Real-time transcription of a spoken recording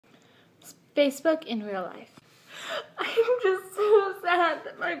Facebook in real life. I'm just so sad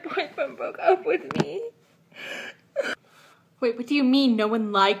that my boyfriend broke up with me. Wait, what do you mean no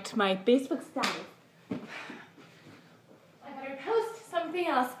one liked my Facebook status? I better post something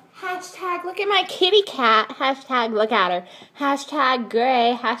else. Hashtag look at my kitty cat. Hashtag look at her. Hashtag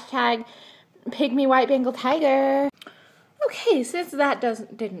gray. Hashtag pygmy white Bengal tiger. Okay, since that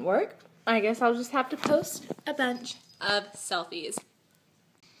didn't work, I guess I'll just have to post a bunch of selfies.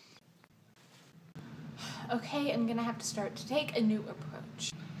 Okay, I'm gonna have to start to take a new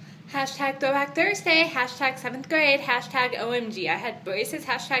approach. Hashtag Throwback Thursday, hashtag 7th grade, hashtag OMG, I had braces,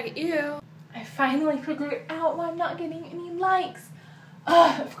 hashtag ew. I finally figured out why I'm not getting any likes.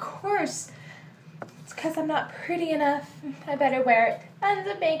 Of course. It's because I'm not pretty enough. I better wear tons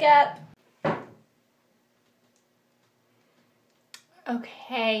of makeup.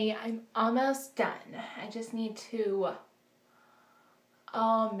 Okay, I'm almost done. I just need to...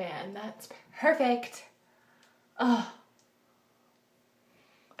 Oh man, that's perfect. Oh.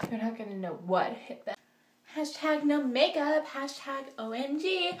 You're not gonna know what hit that. Hashtag no makeup, hashtag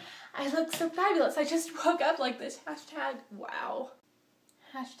OMG. I look so fabulous. I just woke up like this. Hashtag wow.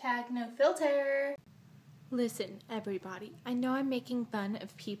 Hashtag no filter. Listen, everybody, I know I'm making fun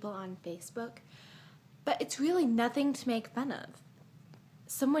of people on Facebook, but it's really nothing to make fun of.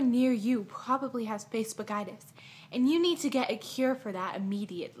 Someone near you probably has Facebookitis, and you need to get a cure for that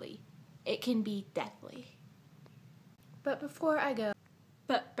immediately. It can be deadly. But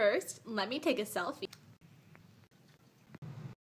first, let me take a selfie.